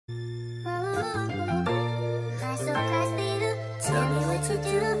Tell me what to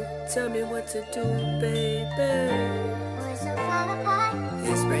do, tell me what to do, baby. We're so far apart.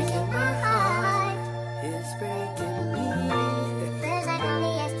 It's breaking my heart, it's breaking me. Feels like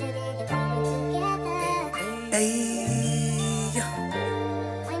only yesterday that we were together. Hey,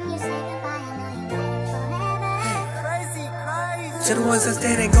 When you say goodbye, I know you meant it forever. Crazy. to the ones that's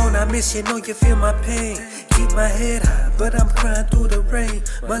dead and gone, I miss you, know you feel my pain. Keep my head high, but I'm crying through the rain.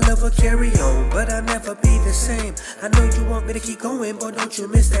 My love will carry on, but I'll never be the same. I know you want me to keep going, but don't you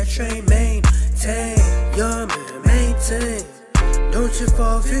miss that train. Maintain, your man, maintain. Don't you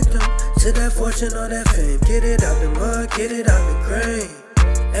fall victim to that fortune or that fame. Get it out the mud, get it out the grain.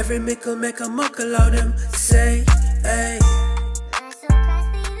 Every mickle make a muckle out them. Say, hey, My soul cries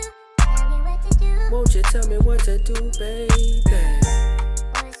for you. Tell me what to do. won't you tell me what to do, baby?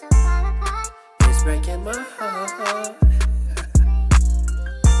 We're so far apart. It's breaking my heart.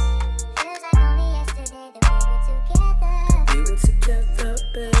 Feels like only yesterday that we We were together. were together,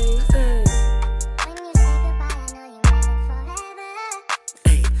 baby. When you say goodbye, I know you meant it forever.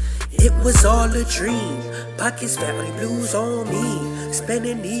 Hey, it was all a dream. Pockets fat, only blues on me.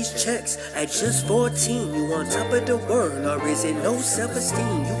 Spending these checks at just 14. You on top of the world, or is it no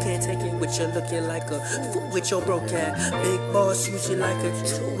self-esteem? You can't take it with you looking like a fool with your broke ass. Big boss use you like a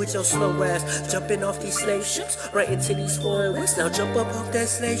tool with your slow ass. Jumping off these slave ships, right into these foreign woods. Now jump up off that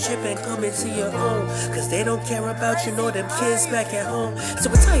slave ship and come into your own. Cause they don't care about you, know them kids back at home. So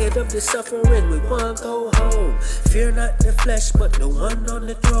we're tired of the suffering, we wanna go home. Fear not the flesh, but the one on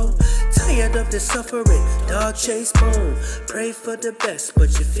the throne. Tired of the suffering, dog chase bone. Pray for the best, but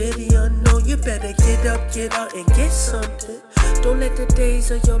you fear the unknown. You better get up, get out, and get something. Don't let the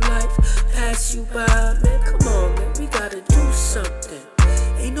days of your life pass you by, man. Come on, man, we gotta do something.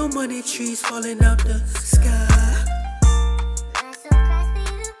 Ain't no money trees falling out the sky. My soul cries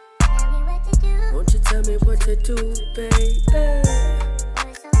for you. Tell me what to do. Won't you tell me what to do, baby?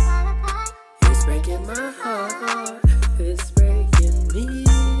 We're so far apart. It's breaking my heart, it's breaking me.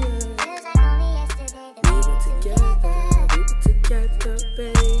 Feels like only yesterday that We were together,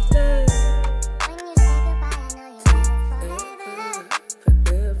 baby. When you say goodbye, I know you meant it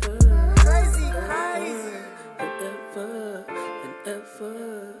forever. Forever, Crazy. forever, and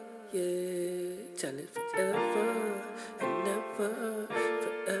ever, yeah. Tell it forever and ever,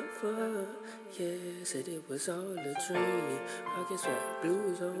 forever, yeah. Said it was all a dream. Pockets fat,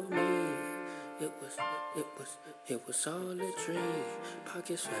 blues on me. It was all a dream.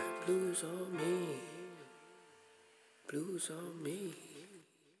 Pockets fat, blues on me. Blues on me.